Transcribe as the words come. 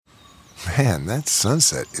Man, that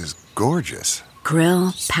sunset is gorgeous.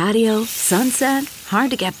 Grill, patio, sunset.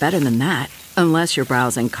 Hard to get better than that. Unless you're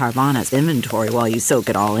browsing Carvana's inventory while you soak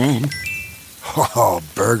it all in. Oh,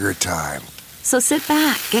 burger time. So sit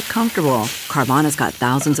back, get comfortable. Carvana's got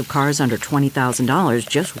thousands of cars under $20,000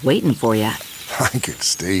 just waiting for you. I could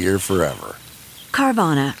stay here forever.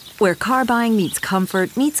 Carvana, where car buying meets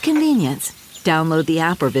comfort meets convenience. Download the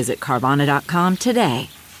app or visit Carvana.com today.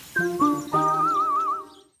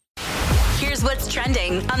 Here's what's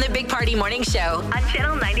trending on the Big Party Morning Show on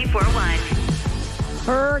Channel 94.1.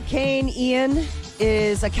 Hurricane Ian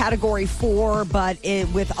is a Category 4, but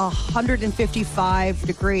with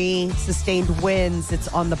 155-degree sustained winds, it's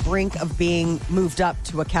on the brink of being moved up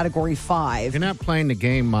to a Category 5. You're not playing the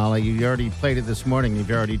game, Molly. You already played it this morning.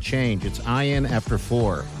 You've already changed. It's Ian after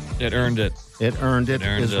 4. It earned it. It earned it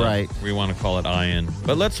is right. We want to call it Ian.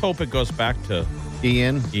 But let's hope it goes back to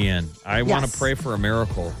Ian. I want to pray for a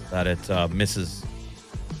miracle that it misses.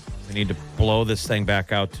 We need to blow this thing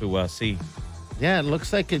back out to sea. Yeah, it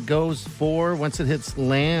looks like it goes 4. Once it hits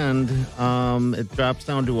land, it drops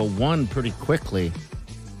down to a 1 pretty quickly.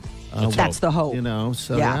 That's the hope.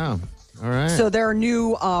 Yeah. All right. So there are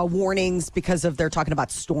new warnings because they're talking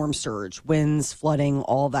about storm surge, winds, flooding,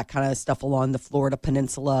 all that kind of stuff along the Florida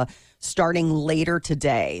Peninsula starting later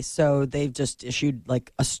today. So they've just issued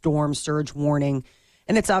like a storm surge warning.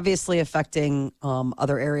 And it's obviously affecting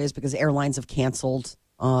other areas because airlines have canceled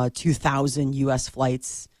 2,000 U.S.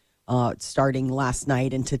 flights starting last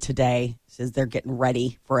night into today. Says they're getting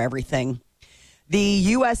ready for everything. The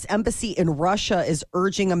U.S. Embassy in Russia is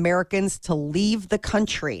urging Americans to leave the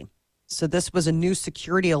country. So this was a new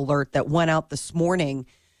security alert that went out this morning,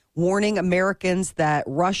 warning Americans that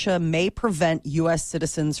Russia may prevent U.S.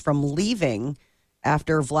 citizens from leaving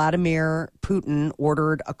after Vladimir Putin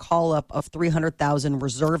ordered a call-up of 300,000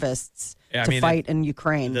 reservists to fight in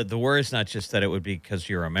Ukraine. The worry is not just that it would be because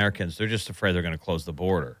you're Americans. They're just afraid they're going to close the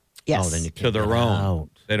border. Yes. Oh, then you To their own. out.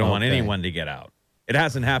 They don't want anyone to get out. It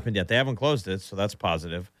hasn't happened yet. They haven't closed it, so that's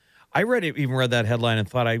positive. I even read that headline and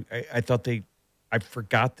thought I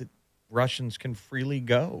forgot that Russians can freely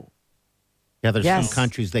go. Yeah, there's some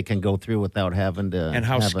countries they can go through without having to. And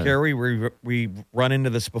how scary we run into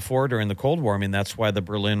this before during the Cold War. I mean, that's why the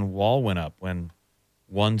Berlin Wall went up. When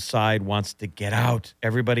one side wants to get out,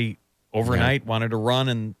 everybody overnight wanted to run,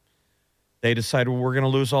 and they decided, well, we're going to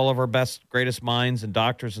lose all of our best, greatest minds and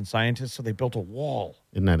doctors and scientists, so they built a wall.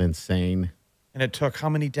 Isn't that insane? And it took how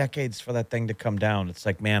many decades for that thing to come down? It's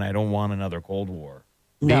like, man, I don't want another Cold War.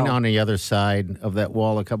 Being on the other side of that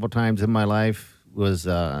wall a couple times in my life was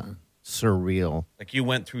surreal. Like you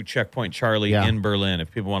went through Checkpoint Charlie in Berlin.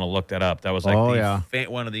 If people want to look that up, that was like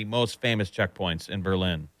one of the most famous checkpoints in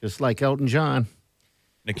Berlin. Just like Elton John.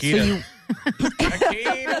 Nikita.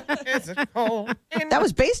 Nikita, is it cold? That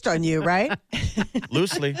was based on you, right?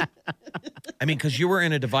 Loosely. I mean, because you were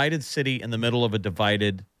in a divided city in the middle of a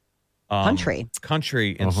divided country.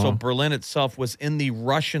 And so Berlin itself was in the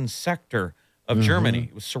Russian sector of Germany.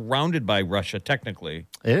 It was surrounded by Russia, technically.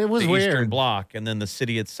 It was the weird. Eastern Bloc, and then the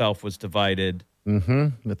city itself was divided.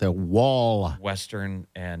 With a wall. Western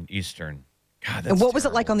and Eastern. God, that's And what was it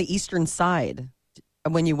terrible. like on the eastern side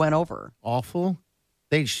when you went over? Awful.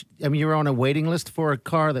 You were on a waiting list for a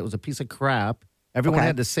car that was a piece of crap. Everyone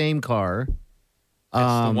had the same car. It's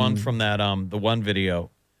the one from that, the one video,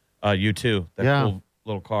 U2, that cool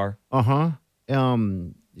little car.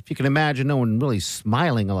 If you can imagine, no one really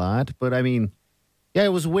smiling a lot, but I mean, yeah,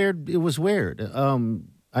 it was weird. It was weird.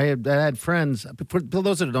 I had friends. For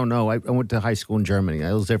those that don't know, I went to high school in Germany.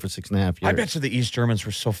 I was there for 6.5 years. I bet you the East Germans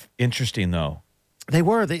were so interesting, though. They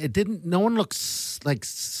were. It didn't. No one looked like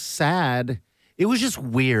sad. It was just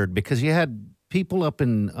weird because you had people up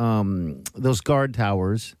in those guard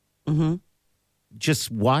towers, just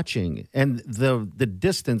watching, and the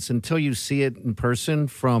distance until you see it in person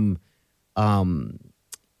from.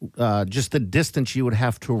 Just the distance you would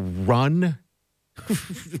have to run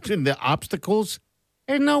and the obstacles.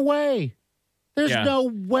 There's no way. There's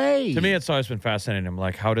no way. To me, it's always been fascinating. I'm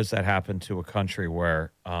like, how does that happen to a country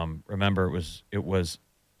where, remember, it was,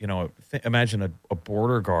 imagine a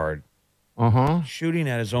border guard shooting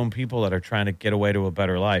at his own people that are trying to get away to a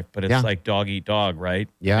better life. But it's like dog eat dog, right?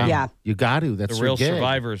 Yeah. You got to. That's the real your gig.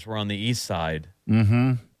 survivors were on the east side.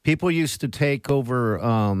 People used to take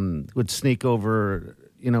over, would sneak over,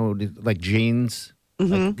 like jeans,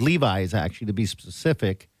 like Levi's, actually, to be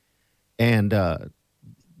specific. And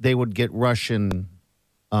they would get Russian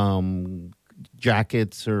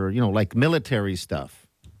jackets or, like military stuff.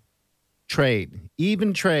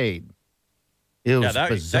 Even trade. It was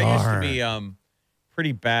bizarre. That used to be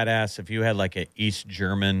pretty badass if you had like a East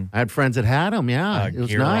German I had friends that had them. Yeah, it was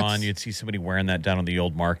gear nuts. on. You'd see somebody wearing that down on the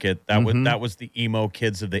old market. That was the emo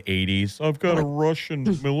kids of the 80s. I've got a Russian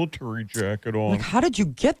military jacket on. Like, how did you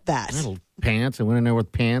get that? Little pants. I went in there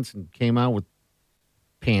with pants and came out with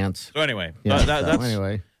pants. So anyway, Yeah.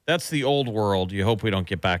 that's that's the old world. You hope we don't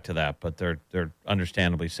get back to that, but they're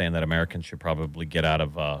understandably saying that Americans should probably get out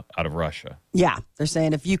of Russia. Yeah, they're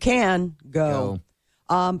saying if you can, go.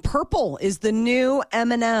 Purple is the new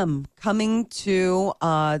M&M coming to.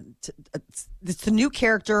 It's a new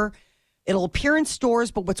character. It'll appear in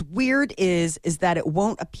stores, but what's weird is that it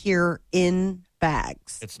won't appear in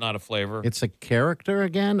bags. It's not a flavor. It's a character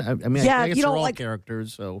again. I mean, Yeah, I guess you they're don't all like-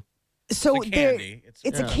 characters. So So It's a candy.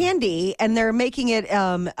 it's a candy, and they're making it.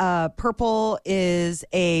 Purple is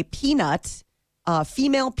a peanut,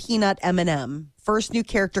 female peanut M&M. First new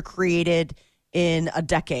character created in a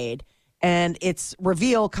decade, and its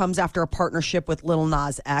reveal comes after a partnership with Lil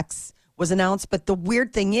Nas X was announced. But the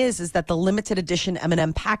weird thing is that the limited edition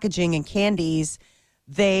M&M packaging and candies,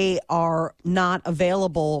 they are not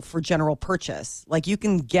available for general purchase. Like you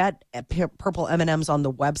can get purple M&Ms on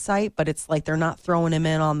the website, but it's like they're not throwing them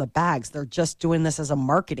in on the bags. They're just doing this as a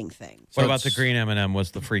marketing thing. What about the green M&M?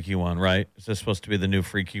 Was the freaky one, right? Is this supposed to be the new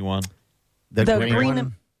freaky one? the The green green-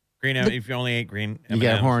 one, Green M. If you only ate green you M&Ms,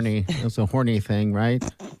 get horny. It's a horny thing, right?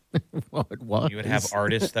 Well, it was. you would have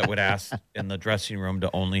artists that would ask in the dressing room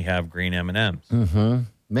to only have green M&Ms.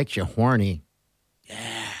 Makes you horny.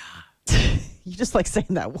 You just like saying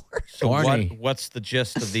that word. So Horny. what's the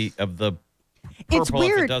gist of the purple? It's If it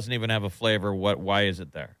weird. doesn't even have a flavor, why is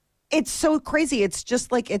it there? It's so crazy. It's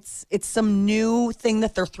just like it's some new thing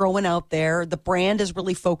that they're throwing out there. The brand is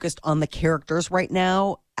really focused on the characters right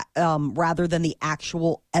now, rather than the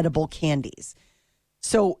actual edible candies.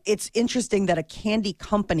 So it's interesting that a candy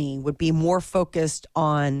company would be more focused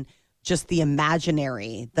on just the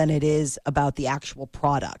imaginary than it is about the actual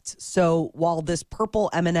product. So while this purple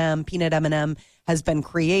M&M, peanut M&M, has been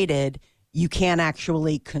created, you can't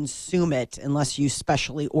actually consume it unless you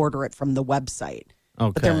specially order it from the website.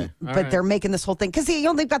 Okay. But they're making this whole thing because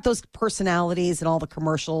they've got those personalities and all the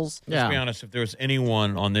commercials. Let's be honest. If there was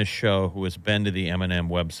anyone on this show who has been to the M&M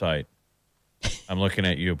website, I'm looking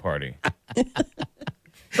at you, Party.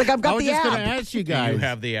 It's like I've I got was the just going to app. ask you Do guys. you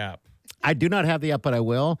have the app? I do not have the app, but I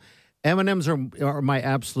will. M&Ms are my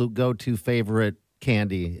absolute go-to favorite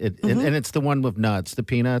candy, and it's the one with nuts, the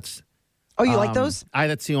peanuts. Oh, you like those?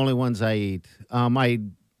 That's the only ones I eat.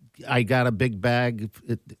 I got a big bag.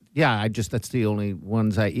 That's the only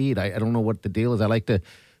ones I eat. I don't know what the deal is. I like to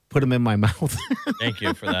put them in my mouth. Thank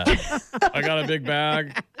you for that. I got a big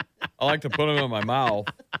bag. I like to put them in my mouth.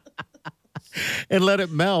 and let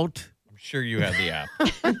it melt. I'm sure you have the app.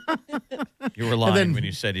 You were lying then- when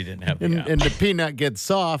you said you didn't have the And, app. and the peanut gets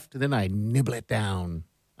soft, then I nibble it down.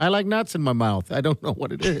 I like nuts in my mouth. I don't know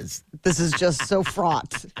what it is. This is just so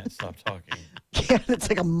fraught. Can't stop talking. Yeah, it's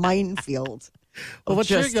like a minefield. Well, what's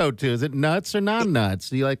your go-to? Is it nuts or non-nuts?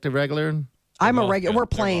 Do you like the regular? I'm a both regular. good. We're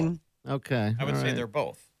They're plain. Okay. I would all say right. they're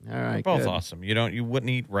both. All right, They're both good. awesome. You wouldn't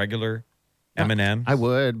eat regular M&Ms? I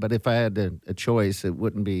would, but if I had a choice, it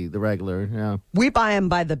wouldn't be the regular. Yeah. We buy them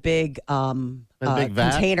by the big, big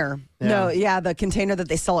vat? container. Yeah. No, the container that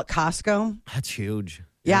they sell at Costco. That's huge.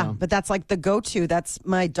 Yeah, but that's like the go-to. That's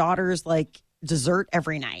my daughter's like dessert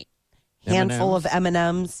every night. Handful of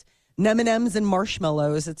M&Ms. M&Ms and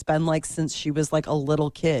marshmallows. It's been like since she was like a little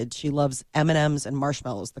kid. She loves M&Ms and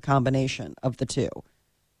marshmallows, the combination of the two.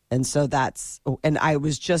 And so and I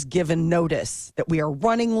was just given notice that we are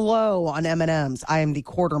running low on M&Ms. I am the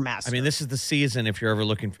quartermaster. I mean, this is the season. If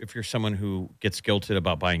you're someone who gets guilted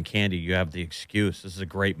about buying candy, you have the excuse. This is a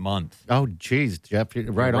great month. Oh, geez, Jeff,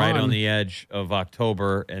 you're right on the edge of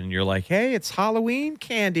October, and you're like, hey, it's Halloween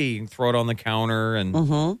candy. You can throw it on the counter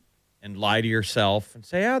and lie to yourself and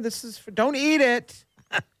say, oh, this is don't eat it.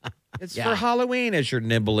 It's for Halloween as you're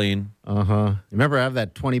nibbling. Remember, I have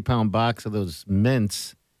that 20-pound box of those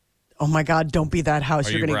mints. oh my God, don't be that house.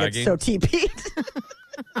 Are You're you going to get so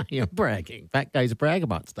TP'd. You're bragging. Fat guys brag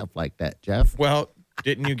about stuff like that, Jeff. Well,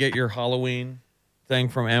 didn't you get your Halloween thing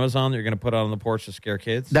from Amazon that you're going to put out on the porch to scare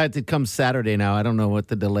kids? That it comes Saturday now. I don't know what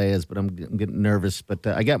the delay is, but I'm getting nervous. But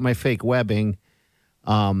I got my fake webbing.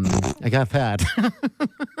 I got that.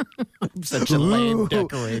 I'm such a lame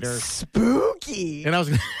decorator. Spooky. And I was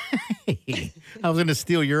going to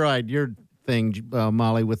steal your thing,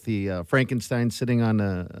 Molly, with the Frankenstein sitting on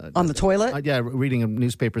On the toilet? reading a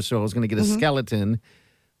newspaper. So I was going to get a skeleton,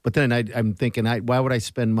 but then I'm thinking, why would I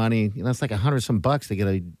spend money? It's like $100 some bucks to get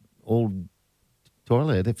a old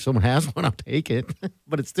toilet. If someone has one, I'll take it.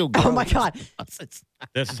 But it's still gross. Oh, my God.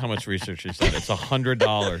 This is how much research she said. It's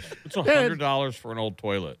 $100. It's $100 for an old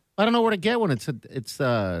toilet. I don't know where to get one. It's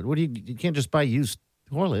what do you can't just buy used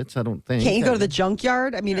toilets, I don't think. Can't you go to the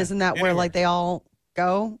junkyard? I mean, isn't that where like they all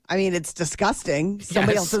go? I mean, it's disgusting.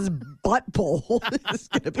 Somebody else's butt bowl is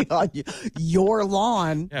going to be on your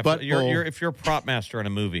lawn. Yeah, But if you're a prop master in a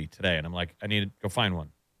movie today, and I'm like, I need to go find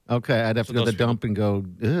one. Okay, I'd have to go to the dump and go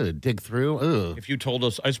dig through. Ugh. If you told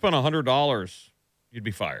us I spent $100, you'd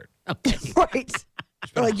be fired. Right.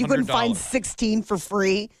 Like you couldn't find 16 for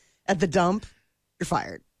free at the dump, you're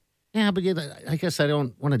fired. Yeah, but I guess I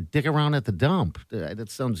don't want to dig around at the dump. That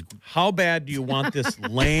sounds. How bad do you want this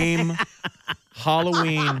lame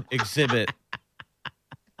Halloween exhibit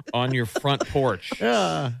on your front porch?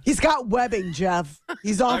 He's got webbing, Jeff.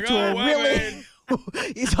 He's off to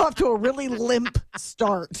a really limp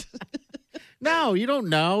start. No, you don't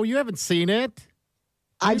know. You haven't seen it.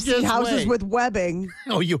 I've seen houses with webbing.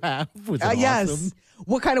 Oh, you have? Was it Yes. awesome?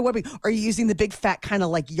 What kind of webbing? Are you using the big fat kind of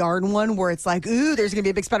like yarn one where it's like, ooh, there's going to be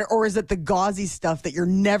a big spider? Or is it the gauzy stuff that you're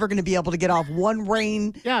never going to be able to get off one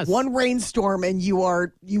rainstorm and you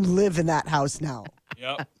live in that house now?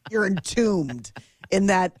 Yep. You're entombed in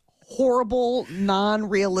that horrible,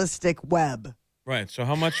 non-realistic web. Right. So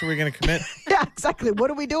how much are we going to commit? Yeah, exactly. What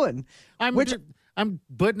are we doing? I'm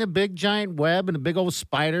putting a big giant web and a big old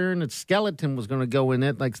spider, and a skeleton was going to go in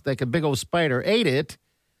it, like a big old spider. Ate it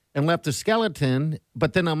and left the skeleton.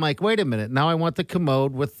 But then I'm like, wait a minute. Now I want the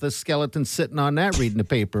commode with the skeleton sitting on that reading the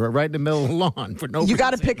paper right in the middle of the lawn for no reason. You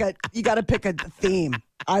got to pick a theme.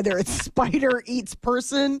 Either it's spider eats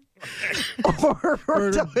person or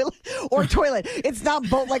toilet. It's not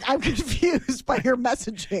both. Like, I'm confused by your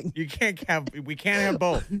messaging. We can't have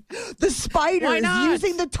both. The spider is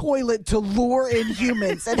using the toilet to lure in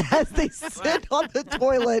humans, and as they sit on the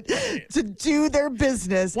toilet to do their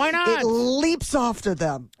business, why not? It leaps after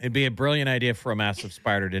them. It'd be a brilliant idea for a massive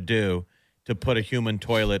spider to put a human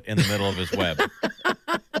toilet in the middle of his web.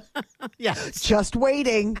 Yes. Just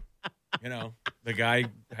waiting. You know, the guy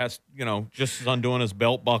has, just is undoing his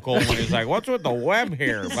belt buckle when he's like, what's with the web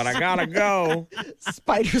here? But I got to go.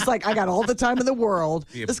 Spider's like, I got all the time in the world.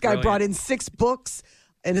 This guy brought in 6 books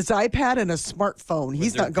and his iPad and a smartphone.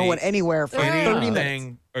 He's not going anywhere for 30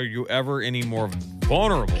 minutes. Are you ever any more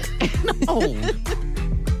vulnerable? No.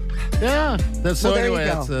 Yeah. Anyway,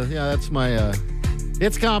 you go. that's my,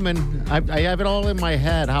 it's coming. I have it all in my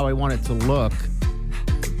head how I want it to look.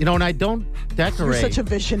 And I don't decorate. You're such a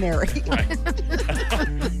visionary.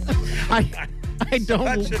 I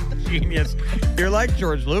don't. Such a genius. You're like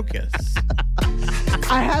George Lucas.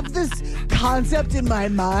 I have this concept in my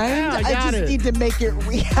mind. Yeah, I just need to make it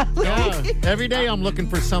reality. Yeah. Every day I'm looking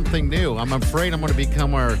for something new. I'm afraid I'm going to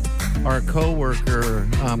become our coworker,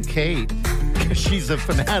 Kate, because she's a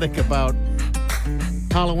fanatic about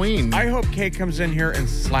Halloween. I hope Kate comes in here and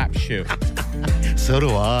slaps you. So do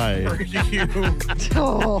I.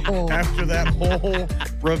 After that whole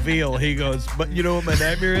reveal, he goes, but you know what my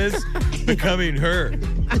nightmare is? Becoming her.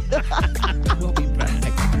 We'll be back.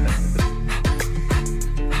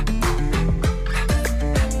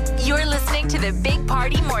 You're listening to the Big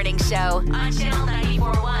Party Morning Show on Channel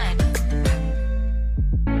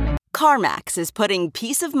 94.1. CarMax is putting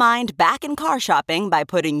peace of mind back in car shopping by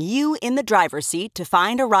putting you in the driver's seat to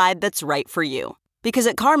find a ride that's right for you. Because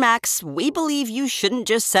at CarMax, we believe you shouldn't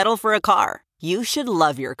just settle for a car. You should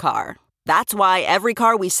love your car. That's why every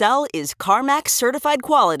car we sell is CarMax certified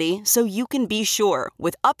quality, so you can be sure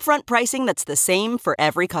with upfront pricing that's the same for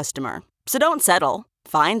every customer. So don't settle.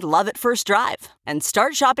 Find love at first drive and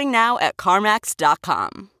start shopping now at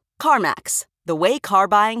CarMax.com. CarMax, the way car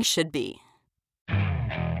buying should be.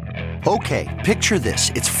 Okay, picture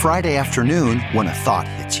this. It's Friday afternoon when a thought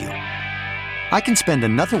hits you. I can spend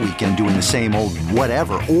another weekend doing the same old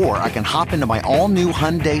whatever, or I can hop into my all-new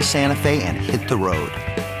Hyundai Santa Fe and hit the road.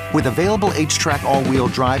 With available H-Track all-wheel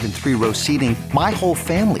drive and 3-row seating, my whole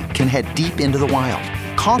family can head deep into the wild.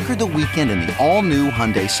 Conquer the weekend in the all-new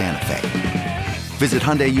Hyundai Santa Fe. Visit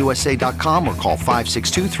HyundaiUSA.com or call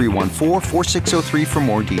 562-314-4603 for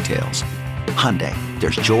more details. Hyundai,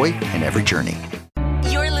 there's joy in every journey.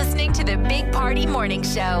 You're listening to the Big Party Morning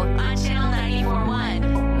Show on Channel 94.1.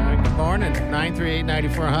 Good morning.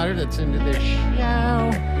 938-9400. That's into this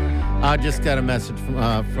show. I just got a message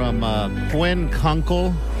from Quinn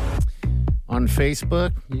Kunkel on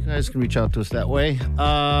Facebook. You guys can reach out to us that way.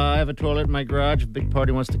 I have a toilet in my garage. Big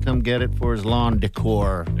Party wants to come get it for his lawn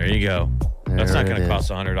decor. There you go. That's not going to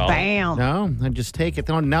cost $100. Bam. No, I just take it.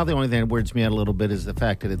 Now the only thing that weirds me out a little bit is the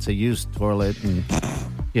fact that it's a used toilet and,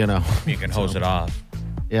 You can hose it off.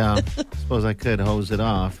 Yeah, I suppose I could hose it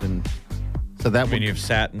off and So that I mean, you've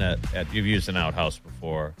sat in you've used an outhouse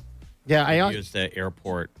before. Yeah, You've used the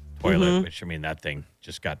airport toilet, which, I mean, that thing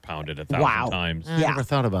just got pounded 1,000 times. I never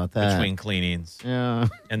thought about that. Between cleanings. Yeah.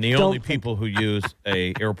 And the only people who use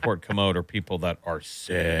a airport commode are people that are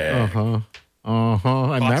sick. I Bought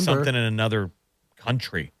remember. something in another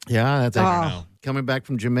country. Yeah, that's Oh. coming back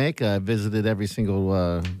from Jamaica. I visited every single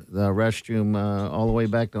the restroom all the way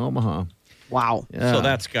back to Omaha. Wow. Yeah. So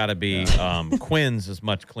that's got to be Quinn's is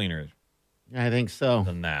much cleaner I think so.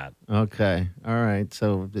 than that. Okay. All right.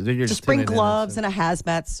 So you're Just bring gloves and a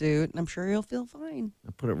hazmat suit, and I'm sure you'll feel fine.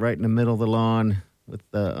 I put it right in the middle of the lawn with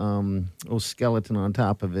the old skeleton on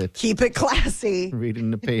top of it. Keep it classy.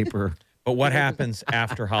 Reading the paper. But what happens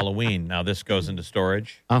after Halloween? Now this goes into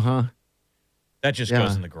storage. Uh-huh. That just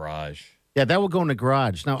goes in the garage. Yeah, that will go in the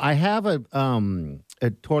garage. Now I have a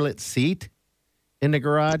toilet seat in the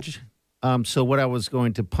garage. So what I was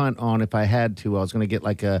going to punt on, if I had to, I was going to get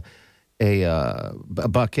like a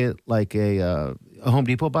bucket, like a Home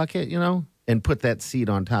Depot bucket, and put that seat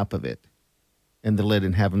on top of it, and the lid,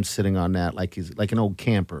 and have him sitting on that like he's like an old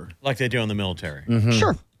camper, Like they do in the military.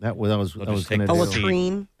 Sure. That was They'll I was just take going to the do. seat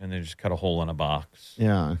latrine. and they just cut a hole in a box.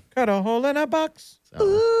 Yeah. Cut a hole in a box.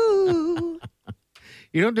 Ooh.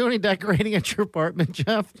 You don't do any decorating at your apartment,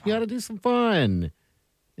 Jeff? You got to do some fun.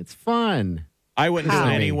 It's fun. I wouldn't do How?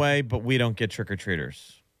 it anyway, but we don't get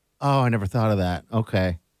trick-or-treaters. Oh, I never thought of that.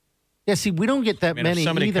 Okay. Yeah, see, we don't get that I mean, many if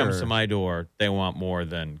somebody either. comes to my door, they want more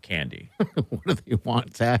than candy. What do they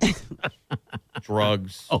want, Zach?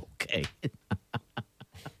 Drugs. Okay.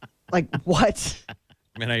 Like what?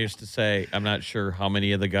 I mean, I used to say, I'm not sure how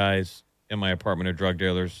many of the guys in my apartment are drug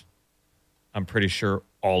dealers. I'm pretty sure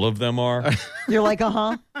all of them are. You're like,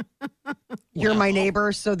 You're my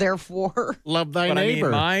neighbor, so therefore. Love thy But neighbor.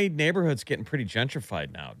 I mean, my neighborhood's getting pretty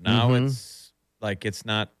gentrified now. Now it's like it's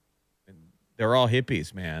not. They're all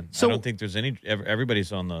hippies, man. So- I don't think there's any.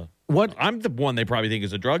 Everybody's on the. What? I'm the one they probably think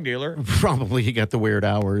is a drug dealer. Probably you got the weird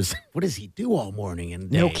hours. What does he do all morning and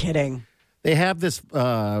day? No kidding. They have this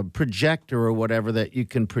projector or whatever that you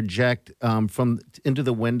can project from into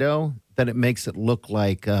the window that it makes it look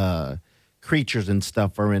like creatures and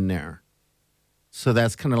stuff are in there. So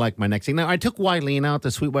that's kind of like my next thing. Now, I took Wileen out, the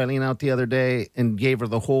sweet Wileen out the other day, and gave her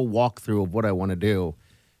the whole walkthrough of what I want to do.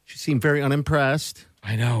 She seemed very unimpressed.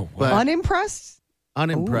 I know. But- Unimpressed?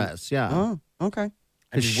 Unimpressed, yeah. Oh, okay. I mean,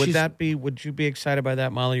 would she's- that be? Would you be excited by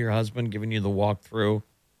that, Molly? Your husband giving you the walkthrough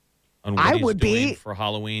on what I he's would doing be. for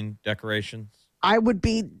Halloween decorations? I would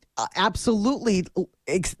be absolutely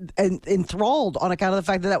enthralled on account of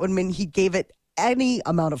the fact that would mean he gave it any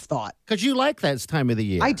amount of thought. Because you like that time of the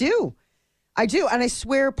year. I do. And I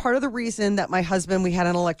swear part of the reason that my husband, we had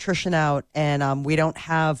an electrician out and we don't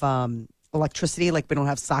have electricity, like we don't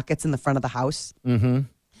have sockets in the front of the house. Mm-hmm.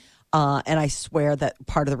 And I swear that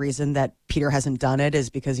part of the reason that Peter hasn't done it is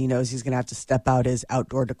because he knows he's going to have to step out his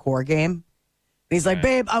outdoor decor game. And he's like,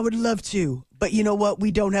 babe, I would love to. But you know what?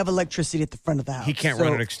 We don't have electricity at the front of the house. He can't So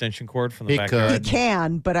run an extension cord from the He backyard. He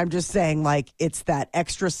can, but I'm just saying, like, it's that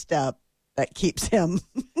extra step that keeps him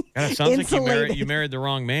God, it sounds like insulated you married the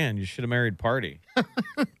wrong man. You should have married Party.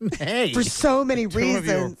 Hey, for so many Two of you are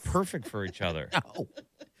reasons. perfect for each other.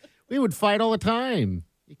 we would fight all the time.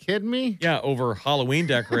 You kidding me? Yeah, over Halloween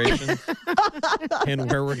decorations and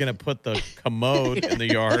where we're going to put the commode in the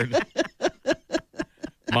yard.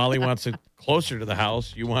 Molly wants it closer to the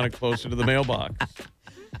house. You want it closer to the mailbox.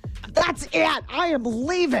 That's it. I am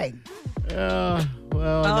leaving.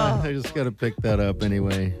 I just got to pick that up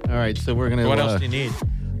anyway. All right, so we're gonna. What else do you need?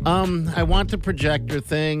 I want the projector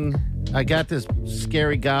thing. I got this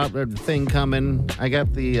scary goblin thing coming. I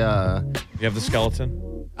got the. You have the skeleton?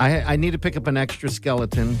 I need to pick up an extra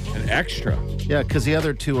skeleton. An extra. Yeah, because the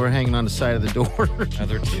other two are hanging on the side of the door.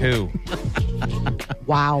 Another two.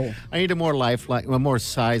 Wow. I need a more lifelike, a more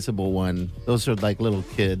sizable one. Those are like little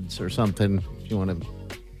kids or something. If you want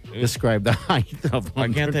to describe the height of Why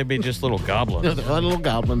them. can't they be just little goblins? They're little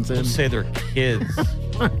goblins in. Don't say they're kids.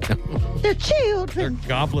 The They're children.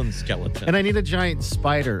 goblin skeletons. And I need a giant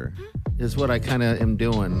spider, is what I kind of am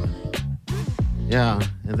doing. Yeah,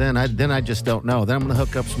 and then I just don't know. Then I'm gonna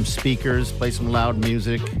hook up some speakers, play some loud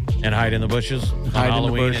music, And hide in the bushes on Hide in the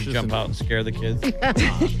Halloween bushes and jump and- out and scare the kids.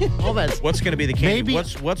 all that. What's going to be the candy? Maybe-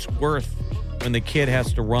 What's worth when the kid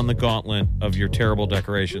has to run the gauntlet of your terrible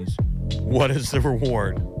decorations? What is the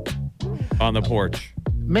reward on the porch?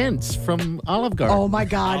 Mints from Olive Garden. Oh my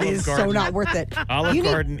God, Olive it is so Garden. not worth it. Olive You need-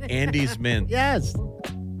 Garden, Andy's Mint. Yes,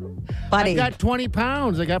 Buddy, I got 20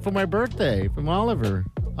 pounds. I got for my birthday from Oliver.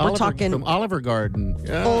 We're talking- from Oliver Garden.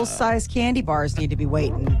 Yeah. full-size candy bars need to be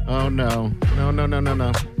waiting. Oh no.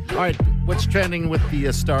 All right. What's trending with the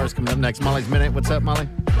stars coming up next? Molly's Minute. What's up, Molly?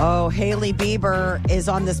 Oh, Hailey Bieber is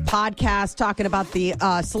on this podcast talking about the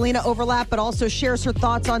Selena overlap, but also shares her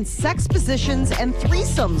thoughts on sex positions and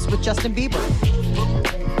threesomes with Justin Bieber.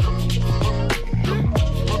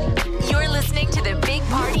 You're listening to the Big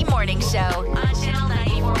Party Morning Show on Channel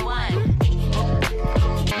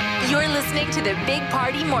 94.1. You're listening to the Big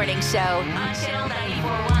Party Morning Show on Channel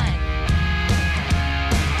 94.1.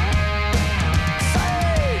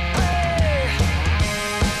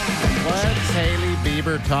 What's Hailey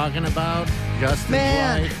Bieber talking about? Justin's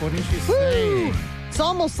wife? What did she say? It's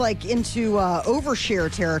almost like into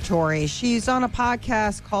overshare territory. She's on a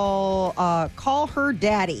podcast called Call Her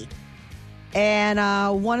Daddy. And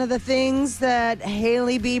one of the things that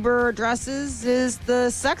Hailey Bieber addresses is the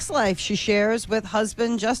sex life she shares with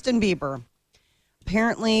husband Justin Bieber.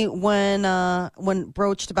 Apparently, when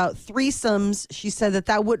broached about threesomes, she said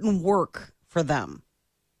that wouldn't work for them,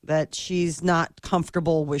 that she's not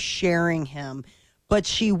comfortable with sharing him. But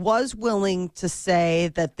she was willing to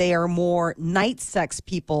say that they are more night sex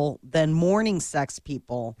people than morning sex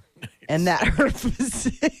people. And that her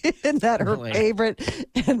favorite,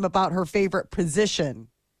 and about her favorite position,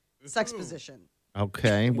 sex position.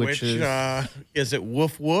 Okay, which is it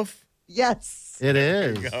woof woof? Yes. It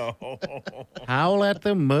is. Howl at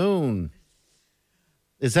the moon.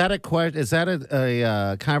 Is that a question? Is that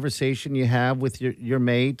a conversation you have with your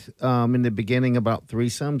mate in the beginning about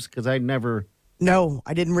threesomes? Because I never. No,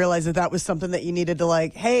 I didn't realize that was something that you needed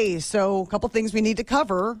to hey, so a couple things we need to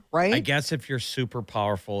cover, right? I guess if you're super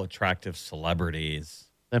powerful, attractive celebrities.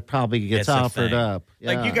 That probably gets offered up.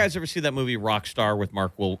 Yeah. Like, you guys ever see that movie Rockstar with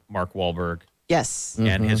Mark Wahlberg? Yes.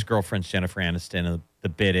 And his girlfriend's Jennifer Aniston. And the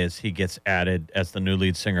bit is he gets added as the new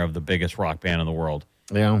lead singer of the biggest rock band in the world.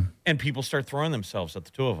 Yeah. And people start throwing themselves at the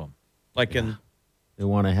two of them. They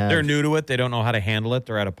want to have. They're new to it. They don't know how to handle it.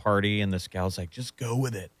 They're at a party, and this gal's like, just go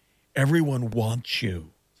with it. Everyone wants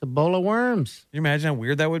you. It's a bowl of worms. Can you imagine how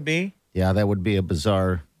weird that would be? Yeah, that would be a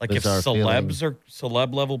bizarre if feeling.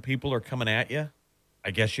 celeb level people are coming at you,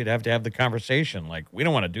 I guess you'd have to have the conversation. Like, we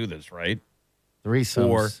don't want to do this, right? Threesomes.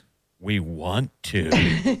 Or we want to.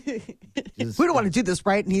 We don't want to do this,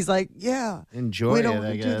 right? And he's like, yeah. Enjoy it,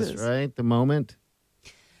 I guess, right? The moment.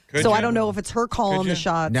 I don't know if it's her calling the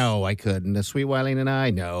shots. No, I couldn't. The sweet Wileen and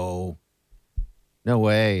I, no. No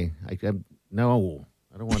way. No.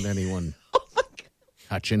 I don't want anyone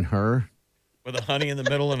touching her. With a honey in the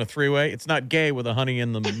middle and a three-way? It's not gay with a honey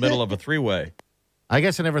in the middle of a three-way. I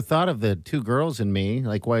guess I never thought of the two girls in me,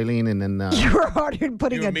 like Wileen and then... You were hard in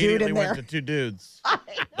putting a dude in there. You went to two dudes.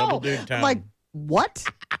 Double dude time. I'm like, what?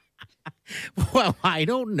 Well, I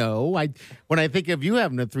don't know. When I think of you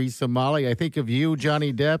having a threesome, Molly, I think of you,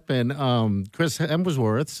 Johnny Depp, and Chris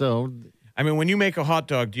Hemsworth, so... I mean, when you make a hot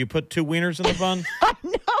dog, do you put two wieners in the bun?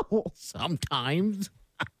 No. Sometimes.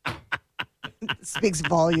 Speaks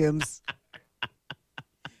volumes.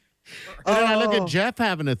 And then I look at Jeff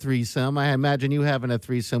having a threesome. I imagine you having a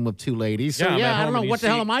threesome with two ladies. So, I don't know. What the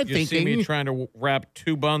hell am I thinking? You see me trying to wrap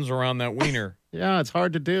two buns around that wiener. Yeah, it's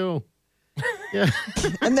hard to do. Yeah.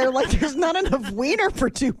 And they're like, there's not enough wiener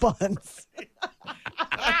for two buns.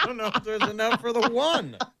 I don't know if there's enough for the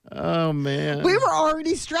one. Oh, man. We were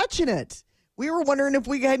already stretching it. We were wondering if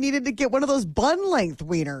we needed to get one of those bun-length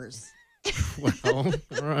wieners. Well,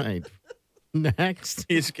 all right. Next.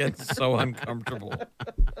 He's getting so uncomfortable.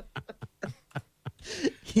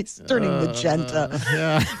 He's turning magenta.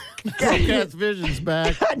 Yeah. Cat's vision's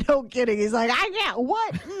back. No kidding. He's like, I got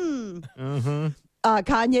what?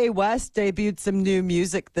 Kanye West debuted some new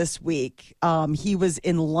music this week. He was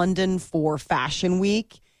in London for Fashion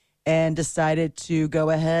Week and decided to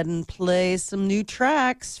go ahead and play some new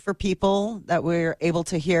tracks for people that were able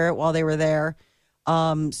to hear it while they were there.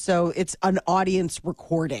 So it's an audience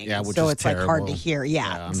recording. Yeah, which so is it's terrible. like hard to hear.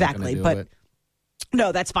 Yeah, exactly. But it.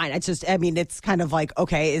 No, that's fine. It's kind of like,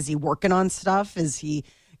 okay, is he working on stuff? Is he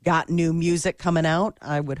got new music coming out?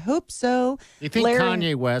 I would hope so. You think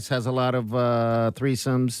Kanye West has a lot of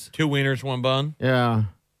threesomes? Two wieners, one bun? Yeah.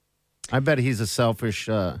 I bet he's a selfish...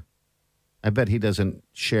 I bet he doesn't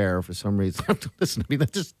share for some reason. Listen to me.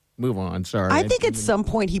 Let's just move on. Sorry. I think at some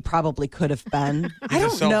point he probably could have been. I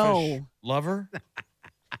don't know. Lover?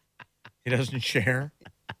 He doesn't share?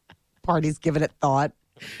 Party's giving it thought.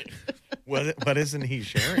 But isn't he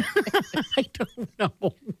sharing? I don't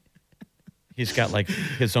know. He's got like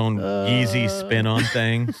his own easy spin on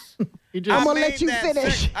things. I'm going to let you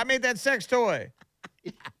finish. I made that sex toy.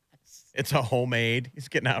 Yes. It's a homemade. He's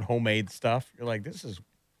getting out homemade stuff. You're like, this is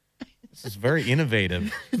very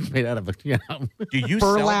innovative. It's made out of do you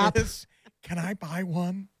burlap. Sell this? Can I buy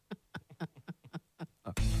one?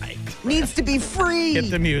 Needs to be free.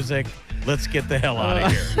 Hit the music. Let's get the hell out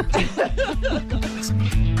of here.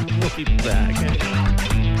 We'll be back.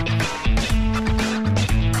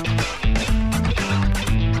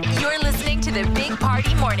 You're listening to the Big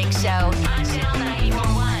Party Morning Show on Channel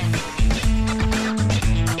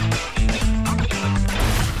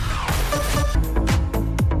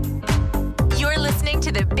 941. You're listening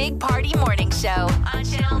to the Big Party Morning Show on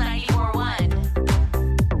Channel 941.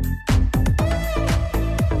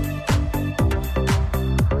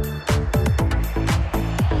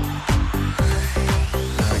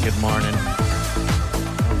 Good morning.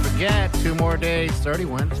 Don't forget, 2 more days. It's already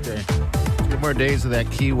Wednesday. 2 more days of that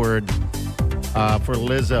keyword for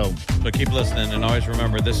Lizzo. So keep listening and always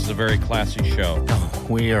remember this is a very classy show. Oh,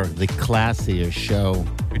 we are the classiest show.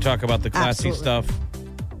 We talk about the classy Absolutely. stuff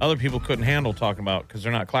other people couldn't handle talking about because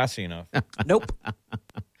they're not classy enough. Nope.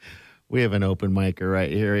 We have an open micer right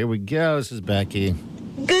here. Here we go. This is Becky.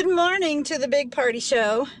 Good morning to the Big Party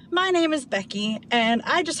Show. My name is Becky, and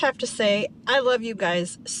I just have to say I love you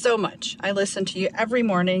guys so much. I listen to you every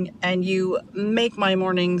morning, and you make my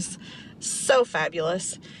mornings so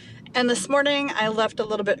fabulous. And this morning, I left a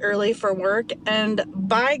little bit early for work, and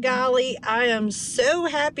by golly, I am so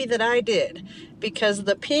happy that I did, because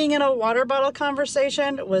the peeing in a water bottle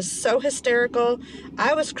conversation was so hysterical.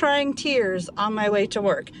 I was crying tears on my way to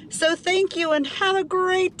work. So thank you, and have a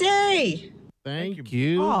great day. Thank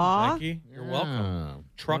you. Aw. Becky, you're Yeah. welcome.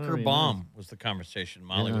 Trucker Very bomb nice. was the conversation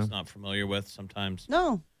Molly Yeah. was not familiar with. Sometimes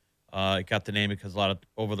No. it got the name because a lot of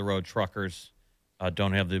over-the-road truckers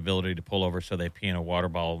don't have the ability to pull over, so they pee in a water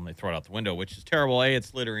bottle and they throw it out the window, which is terrible. A,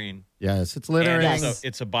 it's littering. Yes, it's littering. And Yes.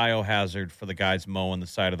 it's a biohazard for the guys mowing the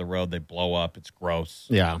side of the road. They blow up. It's gross.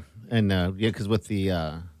 Yeah, and because with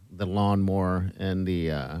the lawnmower and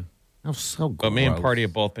the oh, so gross. But me and Party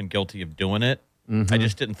have both been guilty of doing it. I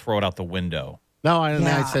just didn't throw it out the window. No, I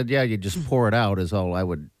Yeah. said, yeah, you just pour it out is all I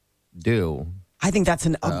would do. I think that's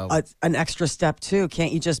an extra step too.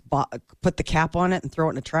 Can't you just put the cap on it and throw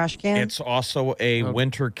it in a trash can? It's also a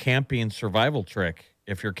winter camping survival trick.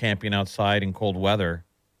 If you're camping outside in cold weather,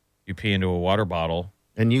 you pee into a water bottle.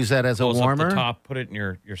 And use that as a Close warmer? up the top, put it in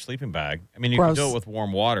your sleeping bag. I mean, you Gross. can do it with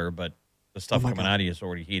warm water, but the stuff Oh my coming God. out of you is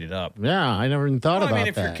already heated up. Yeah, I never even thought Well, about I mean,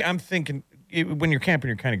 if that. I'm thinking when you're camping,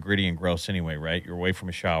 you're kind of gritty and gross anyway, right? You're away from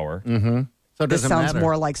a shower. Mm-hmm. So it This doesn't sounds matter.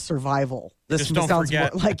 more like survival. This Just don't sounds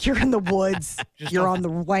forget- more like you're in the woods. Just You're don't- on the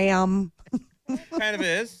lamb. Kind of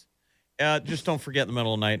is. Just don't forget in the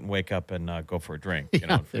middle of the night and wake up and go for a drink. You know,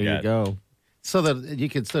 Yeah, and there you forget. go. So that you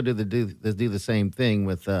could still do the same thing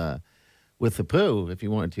with the poo if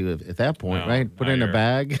you wanted to at that point, No, right? Put now it in a you're-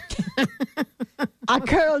 bag. I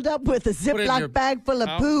curled up with a it in Ziploc your- bag full of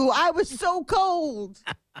How- poo. I was so cold.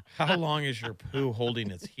 How long is your poo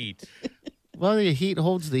holding its heat? Well, the heat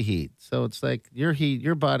holds the heat, so it's like your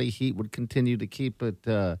body heat would continue to keep it.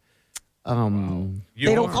 You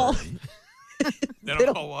They don't are- call They they don't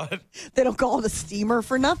don't- call what? they don't call it a steamer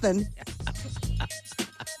for nothing.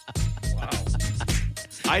 Wow.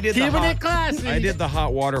 I did Keeping the hot, it classy. I did the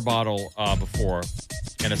hot water bottle before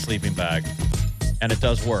in a sleeping bag, and it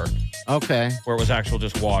does work. Okay. Where it was actual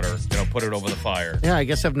just water, put it over the fire. Yeah, I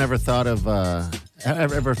guess I've never thought of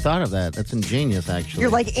ever thought of that. That's ingenious, actually. You're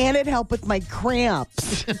like, and it helped with my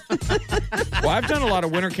cramps. Well, I've done a lot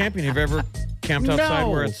of winter camping. Have you ever camped outside No.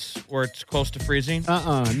 where it's close to freezing?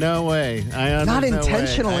 no way. Not there's no way.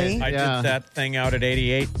 intentionally. I Yeah. did that thing out at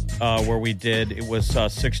 88 where it was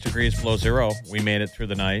 6 degrees below zero. We made it through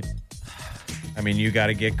the night. I mean, you got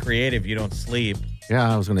to get creative. You don't sleep.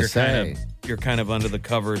 Yeah, I was going to say. You're kind of under the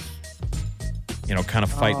covers, kind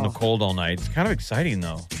of fighting the Oh. cold all night. It's kind of exciting,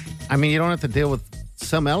 though. I mean, you don't have to deal with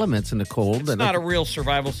some elements in the cold. It's not a real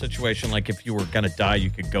survival situation. Like if you were going to die, you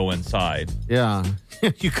could go inside. Yeah,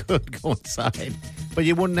 you could go inside, but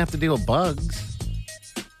you wouldn't have to deal with bugs.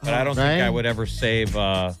 But I don't Right? think I would ever save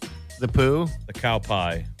The poo? the cow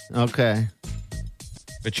pie. Okay.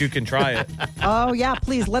 But you can try it. Oh yeah,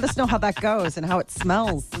 please let us know how that goes and how it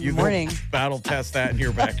smells in the You morning. go battle test that in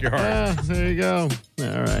your backyard. Yeah, there you go.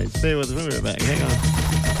 All right, stay with us. We'll be right back. Hang on.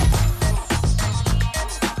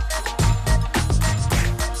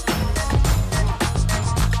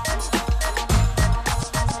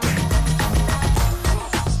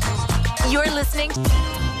 You're listening.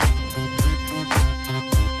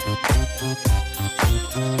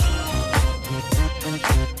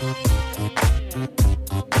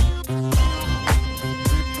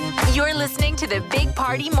 You're listening to the Big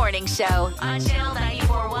Party Morning Show on Channel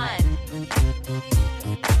 941.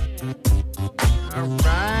 All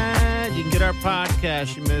right, you can get our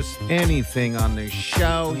podcast. You miss anything on the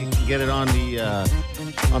show, you can get it on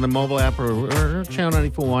the mobile app or Channel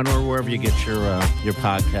 941 or wherever you get your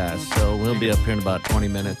podcast. So we'll be up here in about 20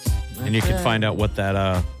 minutes. And you can find out what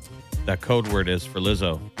that code word is for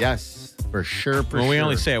Lizzo. Yes, for sure. Well, we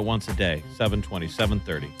only say it once a day, 7:20,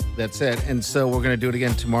 7:30. That's it. And so we're going to do it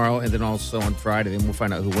again tomorrow and then also on Friday. Then we'll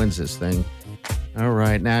find out who wins this thing. All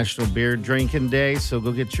right, National Beer Drinking Day. So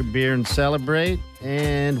go get your beer and celebrate.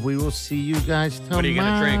 And we will see you guys tomorrow. What are you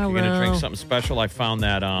going to drink? You're going to drink something special? I found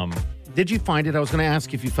that. Did you find it? I was going to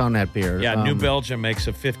ask if you found that beer. Yeah, New Belgium makes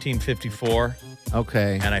a 1554.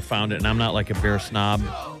 Okay. And I found it, and I'm not like a beer snob.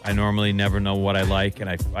 I normally never know what I like, and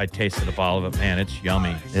I tasted a bottle of it. Man, it's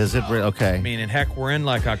yummy. Is it? Okay. I mean, and heck, we're in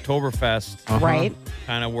like Oktoberfest. Right.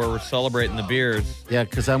 Kind of where we're celebrating the beers. Yeah,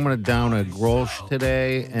 because I'm going to down a Grolsch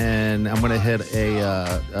today, and I'm going to hit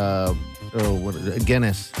a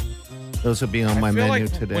Guinness. Those will be on my menu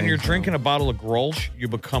today. When you're drinking a bottle of Grolsch, you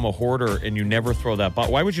become a hoarder, and you never throw that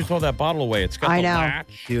bottle. Why would you throw that bottle away? It's got the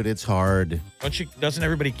latch. Dude, it's hard. Doesn't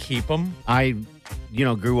everybody keep them? I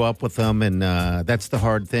grew up with them, and that's the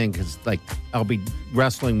hard thing because, like, I'll be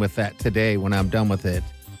wrestling with that today when I'm done with it,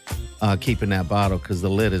 keeping that bottle because the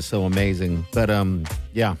lid is so amazing. But,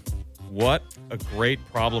 yeah. What a great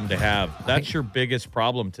problem to have. That's your biggest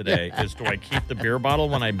problem today is do I keep the beer bottle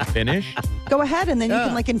when I'm finished? Go ahead, and then you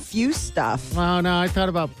can, like, infuse stuff. Well, no, I thought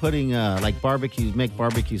about putting, make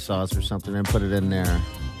barbecue sauce or something and put it in there.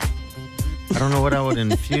 I don't know what I would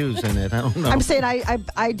infuse in it. I don't know. I'm saying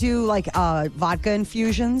I do like vodka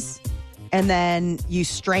infusions, and then you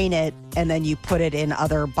strain it, and then you put it in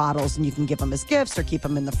other bottles, and you can give them as gifts or keep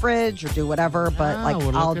them in the fridge or do whatever. But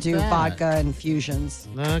I'll do vodka infusions.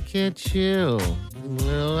 Look at you,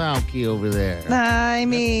 little alky over there. I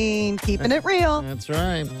mean, keeping it real. That's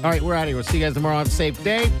right. All right, we're out of here. We'll see you guys tomorrow on a safe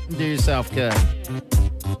day. Do yourself good.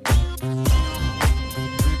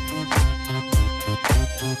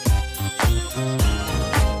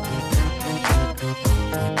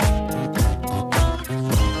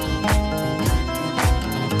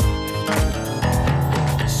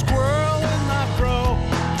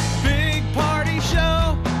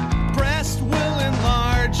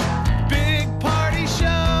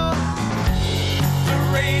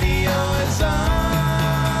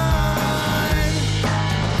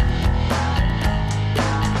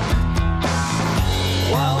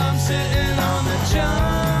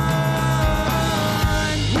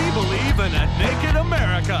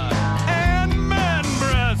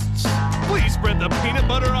 The peanut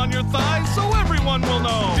butter on your thighs so everyone will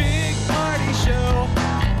know. Big party show.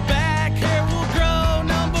 Back hair will grow.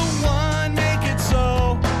 Number one, make it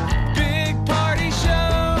so. Big party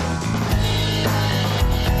show.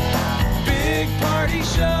 Big party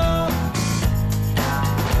show.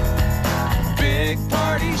 Big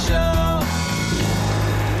party show.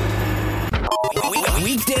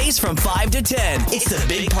 Weekdays from 5 to 10. It's the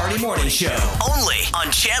Big Party Morning Show. Only on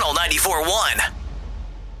Channel 94.1.